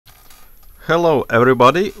Hello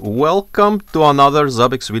everybody, welcome to another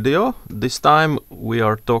Zabbix video. This time we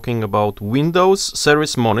are talking about Windows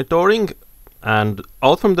service monitoring, and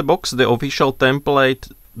out from the box the official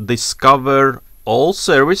template discover all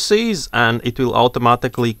services and it will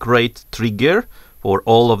automatically create trigger for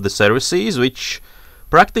all of the services, which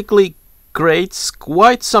practically creates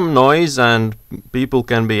quite some noise and people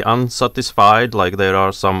can be unsatisfied. Like there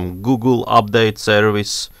are some Google update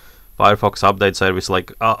service, Firefox update service,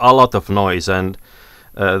 like a lot of noise, and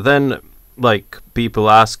then like people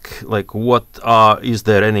ask like what is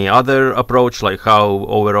there any other approach, like how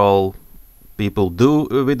overall people do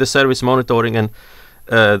with the service monitoring, and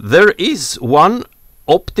there is one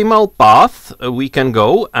optimal path we can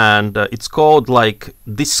go, and it's called like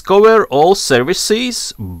discover all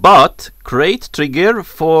services but create trigger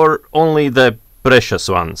for only the precious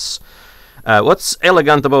ones. What's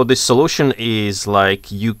elegant about this solution is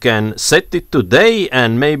like you can set it today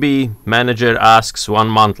and maybe manager asks 1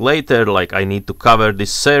 month later like I need to cover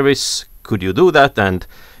this service, could you do that? And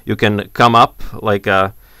you can come up like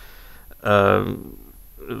a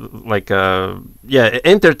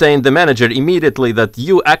entertain the manager immediately that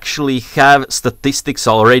you actually have statistics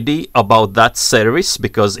already about that service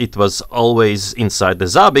because it was always inside the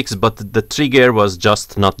Zabbix, but the trigger was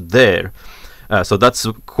just not there. So that's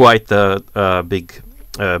quite a big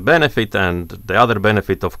benefit, and the other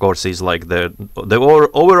benefit of course is like the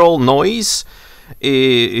overall noise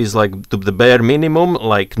is like to the bare minimum,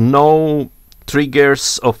 like no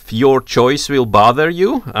triggers of your choice will bother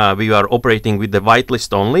you. We are operating with the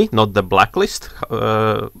whitelist only, not the blacklist.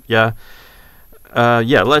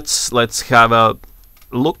 Let's have a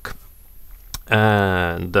look.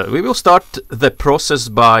 And we will start the process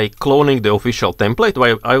by cloning the official template.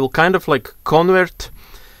 I will kind of like convert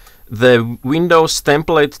the Windows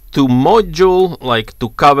template to module, like to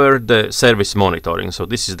cover the service monitoring. So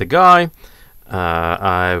this is the guy.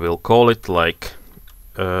 I will call it like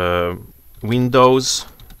Windows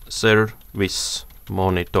service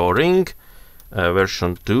monitoring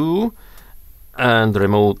version 2. And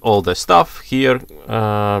remove all the stuff here.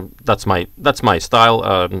 That's my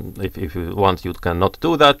style. If you want, you cannot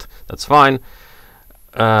do that. That's fine.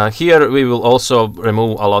 Here we will also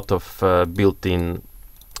remove a lot of built-in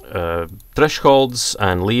thresholds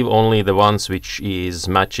and leave only the ones which is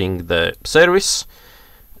matching the service.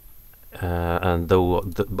 And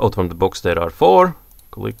out from the box there are 4.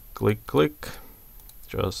 Click, click, click.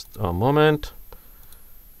 Just a moment.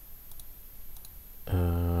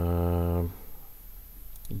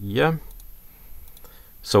 Yeah,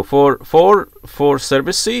 so four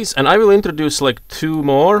services, and I will introduce like 2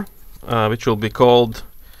 more which will be called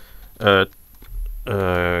like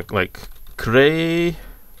create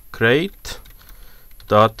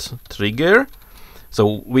dot trigger.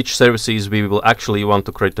 So which services we will actually want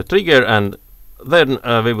to create the trigger, and then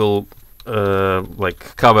we will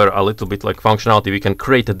like cover a little bit like functionality. We can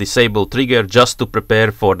create a disable trigger just to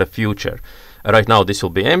prepare for the future. Right now this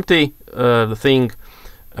will be empty, the thing.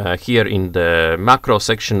 Here in the macro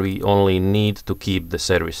section we only need to keep the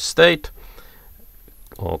service state.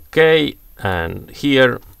 Okay, and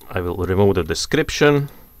here I will remove the description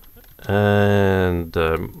and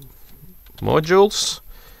modules.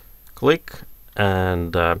 Click,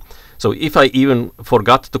 and so if I even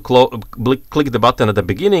forgot to click the button at the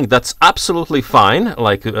beginning, that's absolutely fine.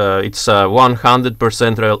 Like it's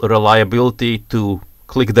 100% reliability to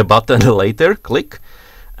click the button later. Click,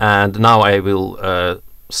 and now I will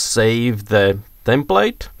save the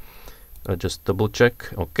template. Just double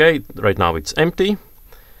check. Okay, right now it's empty.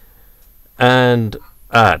 And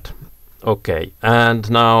add. Okay, and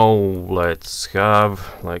now let's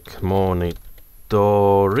have like monitoring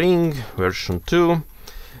version 2.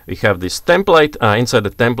 We have this template. Inside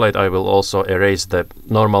the template I will also erase the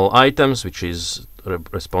normal items, which is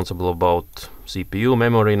responsible about CPU,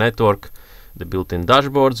 memory, network. The built-in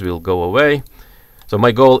dashboards will go away. So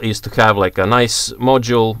my goal is to have like a nice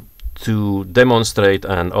module to demonstrate,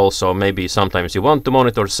 and also maybe sometimes you want to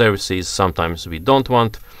monitor services, sometimes we don't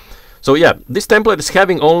want. So yeah, this template is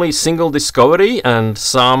having only single discovery and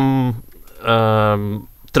some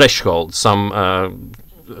threshold, some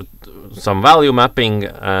value mapping,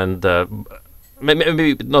 and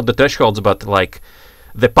maybe not the thresholds, but like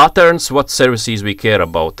the patterns, what services we care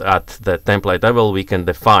about at the template level we can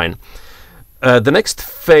define. The next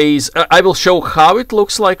phase, I will show how it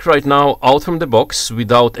looks like right now out from the box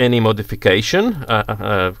without any modification,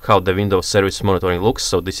 how the Windows service monitoring looks.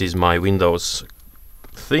 So this is my Windows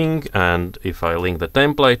thing, and if I link the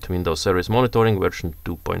template, Windows service monitoring version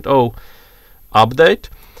 2.0 update,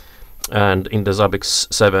 and in the Zabbix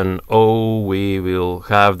 7.0 we will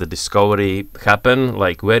have the discovery happen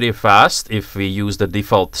like very fast if we use the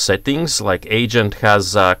default settings. Like agent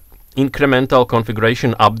has a incremental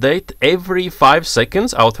configuration update every 5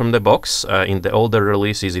 seconds out from the box. In the older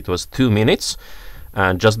releases it was 2 minutes,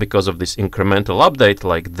 and just because of this incremental update,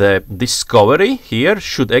 like the discovery here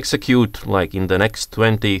should execute like in the next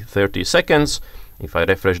 20-30 seconds. If I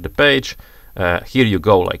refresh the page, here you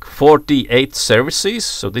go, like 48 services.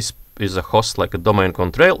 So this is a host, like a domain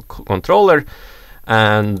controller,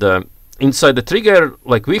 and inside the trigger,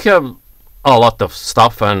 like we have a lot of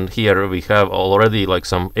stuff, and here we have already like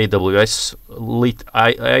some AWS lit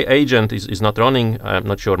agent is not running. I'm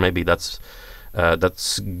not sure, maybe that's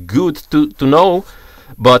good to know.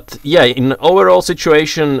 But yeah, in overall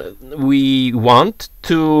situation we want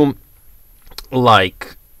to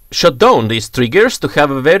like shut down these triggers to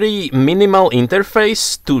have a very minimal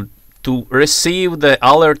interface to receive the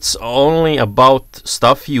alerts only about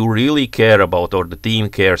stuff you really care about or the team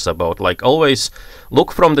cares about. Like always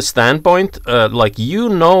look from the standpoint like you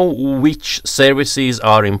know which services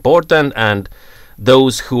are important and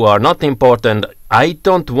those who are not important. I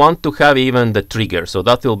don't want to have even the trigger, so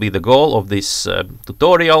that will be the goal of this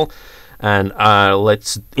tutorial. And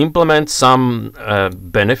let's implement some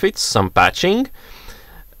benefits, some patching.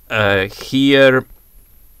 Here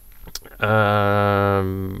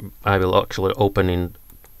I will actually open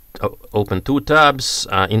 2 tabs.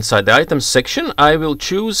 Inside the items section I will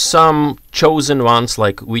choose some chosen ones,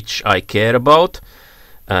 like which I care about.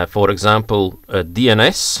 For example,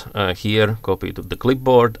 DNS, here copy to the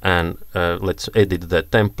clipboard, and let's edit the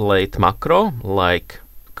template macro like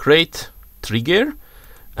create trigger,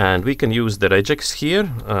 and we can use the regex here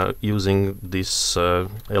using this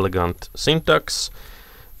elegant syntax.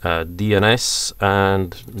 DNS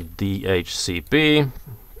and DHCP,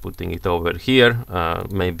 putting it over here.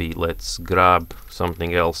 Maybe let's grab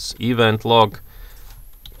something else, event log,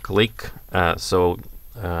 click.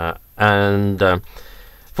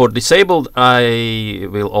 For disabled I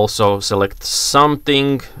will also select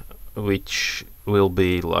something which will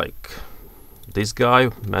be like this guy,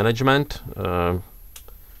 management,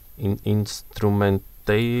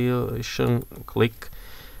 instrumentation, click.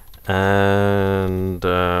 And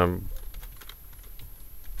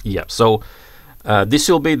yeah, so this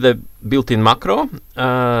will be the built-in macro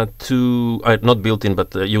not built-in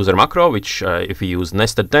but user macro, which if we use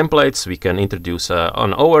nested templates we can introduce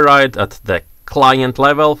an override at the client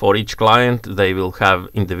level. For each client they will have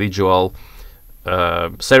individual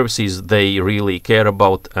services they really care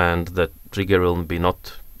about, and the trigger will be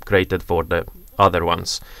not created for the other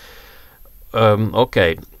ones.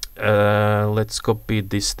 Okay. Let's copy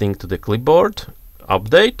this thing to the clipboard,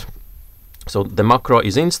 update. So the macro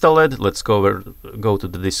is installed. Let's go to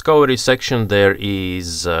the discovery section. There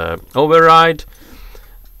is override,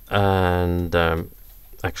 and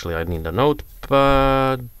actually I need a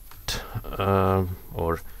notepad,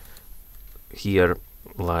 or here,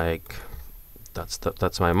 like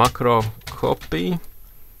that's my macro copy.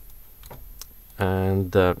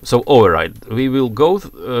 And so override, we will do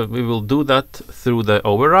that through the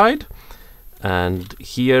override. And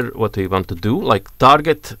here what we want to do, like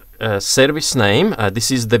target service name. This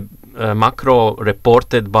is the macro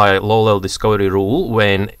reported by low-level discovery rule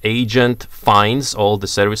when agent finds all the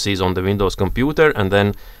services on the Windows computer, and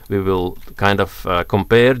then we will kind of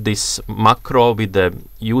compare this macro with the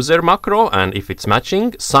user macro, and if it's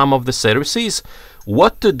matching some of the services,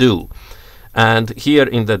 what to do. And here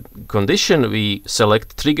in the condition we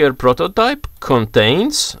select trigger prototype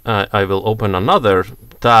contains. I will open another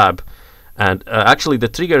tab, and actually the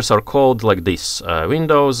triggers are called like this,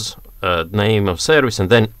 Windows, name of service, and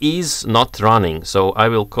then is not running. So I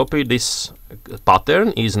will copy this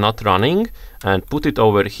pattern, is not running, and put it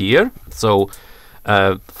over here. So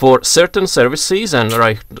for certain services, and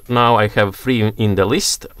right now I have 3 in the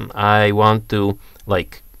list, I want to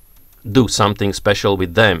like do something special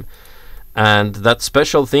with them. And that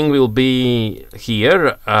special thing will be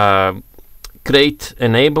here, create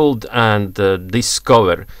enabled and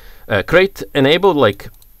discover. Create enabled, like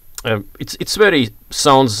it's very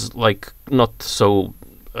sounds like not so.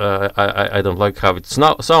 I don't like how it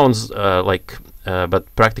sounds like, but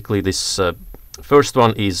practically this first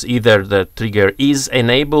one is either the trigger is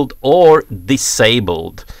enabled or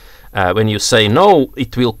disabled. When you say no,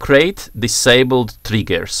 it will create disabled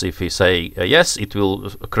triggers. If you say yes, it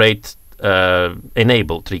will create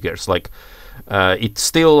enable triggers. Like it's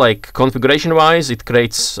still like configuration wise it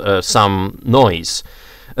creates some noise.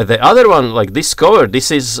 The other one, like discover,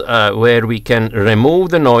 this is where we can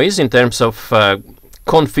remove the noise in terms of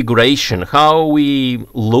configuration, how we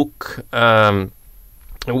look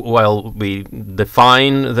while we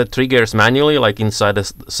define the triggers manually, like inside a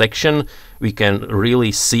section, we can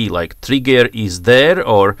really see like trigger is there,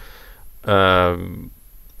 or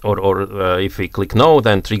if we click no,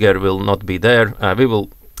 then trigger will not be there. I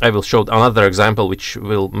will show another example which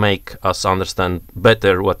will make us understand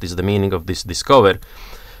better what is the meaning of this discover.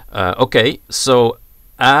 Okay, so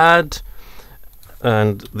add,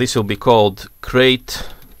 and this will be called create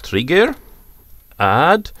trigger,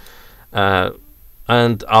 add,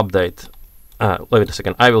 and update. Wait a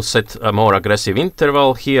second, I will set a more aggressive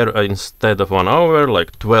interval here instead of 1 hour,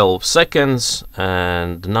 like 12 seconds.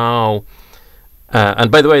 And now, and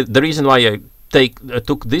by the way, the reason why I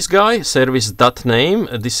took this guy, service.name,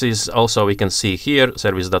 this is also, we can see here,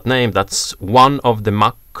 service.name, that's one of the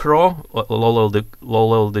macro,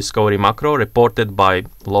 low discovery macro reported by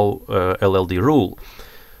low LLD rule.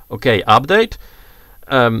 Okay, update.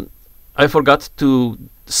 I forgot to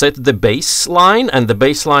set the baseline, and the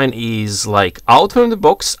baseline is like out from the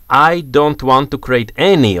box. I don't want to create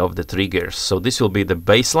any of the triggers, so this will be the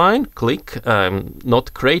baseline. Click,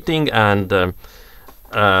 not creating, and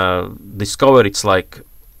discover, it's like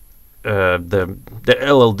the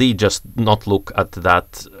LLD just not look at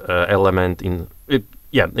that element in it.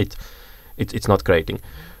 Yeah, it's not creating.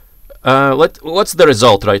 What's the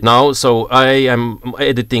result right now? So I am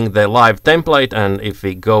editing the live template, and if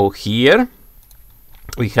we go here,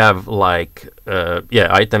 we have like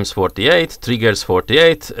items 48, triggers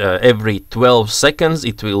 48. Every 12 seconds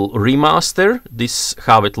it will remaster. This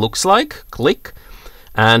how it looks like. Click.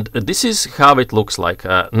 And this is how it looks like.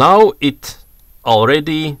 Now it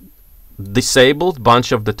already disabled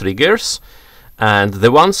bunch of the triggers, and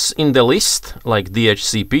the ones in the list like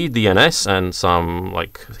DHCP, DNS, and some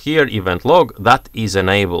like here event log, that is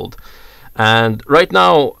enabled. And right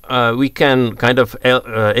now we can kind of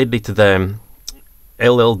edit the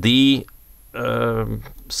LLD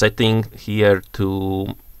setting here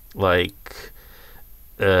to like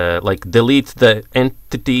delete the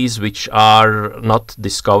entities which are not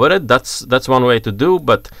discovered. That's one way to do,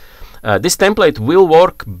 but this template will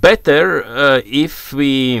work better if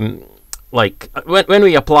we like when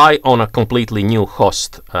we apply on a completely new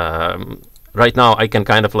host. Right now I can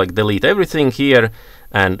kind of like delete everything here,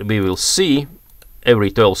 and we will see every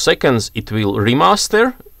 12 seconds it will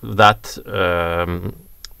remaster that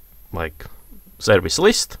like service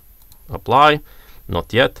list. Apply,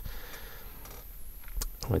 not yet.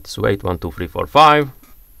 Let's wait, 1, 2, 3, 4, 5,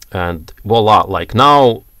 and voila! Like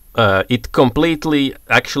now, it completely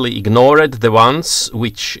actually ignored the ones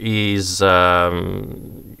which is not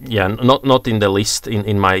in the list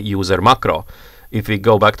in my user macro. If we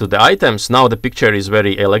go back to the items, now the picture is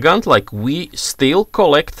very elegant. Like we still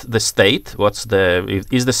collect the state.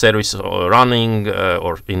 Is the service running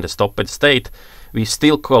or in the stopped state? We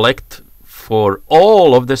still collect for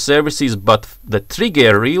all of the services, but the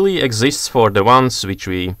trigger really exists for the ones which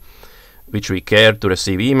we care to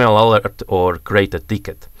receive email alert or create a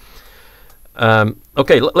ticket.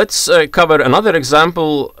 Okay, let's cover another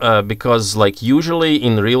example, because like usually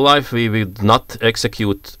in real life we would not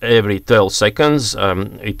execute every 12 seconds.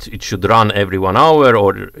 It should run every 1 hour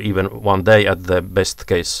or even 1 day at the best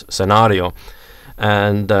case scenario.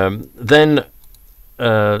 And then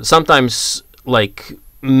sometimes like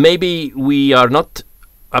maybe we are not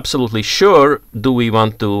absolutely sure, do we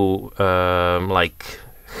want to like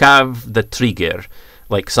have the trigger,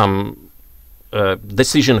 like some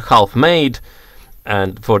decision half made,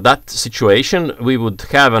 and for that situation we would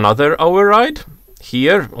have another override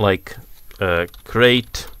here, like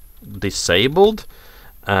create disabled,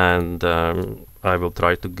 and I will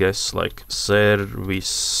try to guess like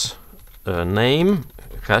service name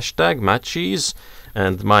hashtag matches,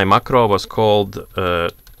 and my macro was called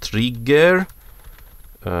trigger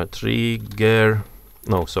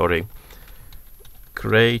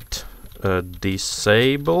create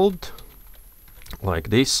disabled, like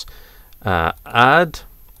this. Add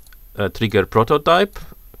trigger prototype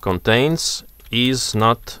contains is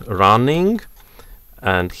not running,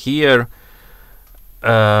 and here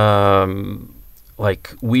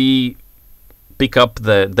like we pick up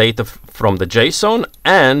the data from the JSON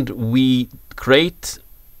and we create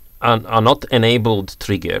a not enabled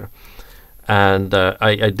trigger. And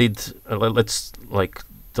I did let's like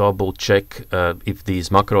double check if these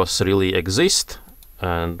macros really exist,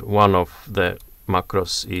 and one of the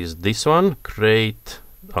macros is this one, create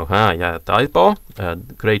typo,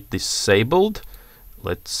 create disabled.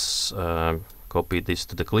 Let's copy this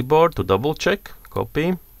to the clipboard to double check.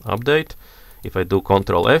 Copy, update. If I do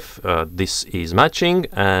Control F, this is matching,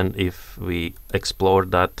 and if we explore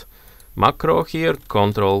that macro here,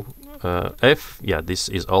 Control F, yeah, this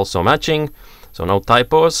is also matching. so no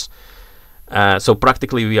typos. So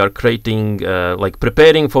practically we are creating, like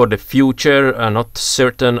preparing for the future, not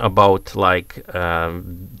certain about like,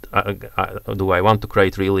 do I want to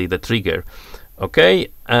create really the trigger? Okay,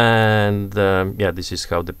 and yeah, this is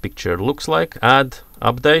how the picture looks like. Add,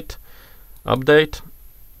 update, update.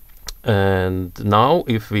 And now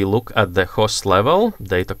if we look at the host level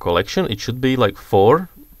data collection, it should be like 4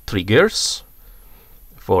 triggers.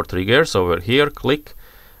 4 triggers over here, click,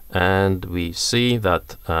 and we see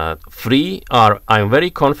that 3 are, I'm very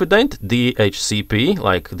confident, DHCP,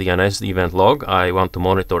 like DNS event log, I want to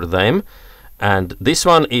monitor them. And this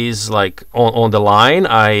one is like on the line.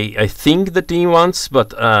 I think the team wants,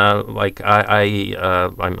 but like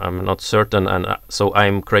I'm not certain, and so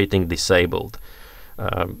I'm creating disabled.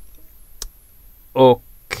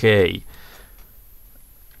 Okay,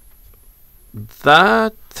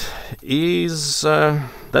 that is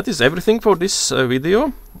everything for this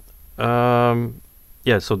video.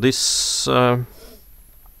 Yeah, so this is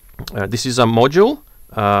a module.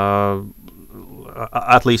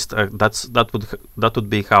 At least that would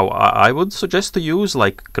be how I would suggest to use,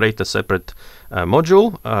 like create a separate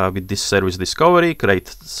module with this service discovery,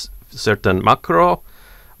 create certain macro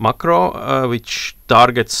which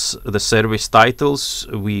targets the service titles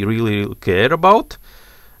we really care about,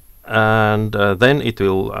 and then it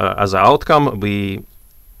will, as an outcome, we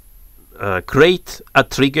create a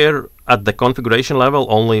trigger at the configuration level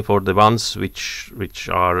only for the ones which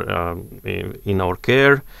are in our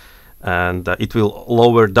care. And it will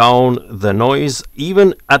lower down the noise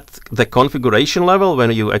even at the configuration level.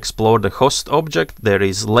 When you explore the host object, there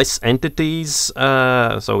is less entities,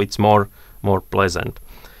 so it's more pleasant.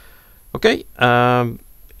 Okay,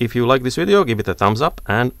 if you like this video, give it a thumbs up,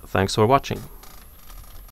 and thanks for watching.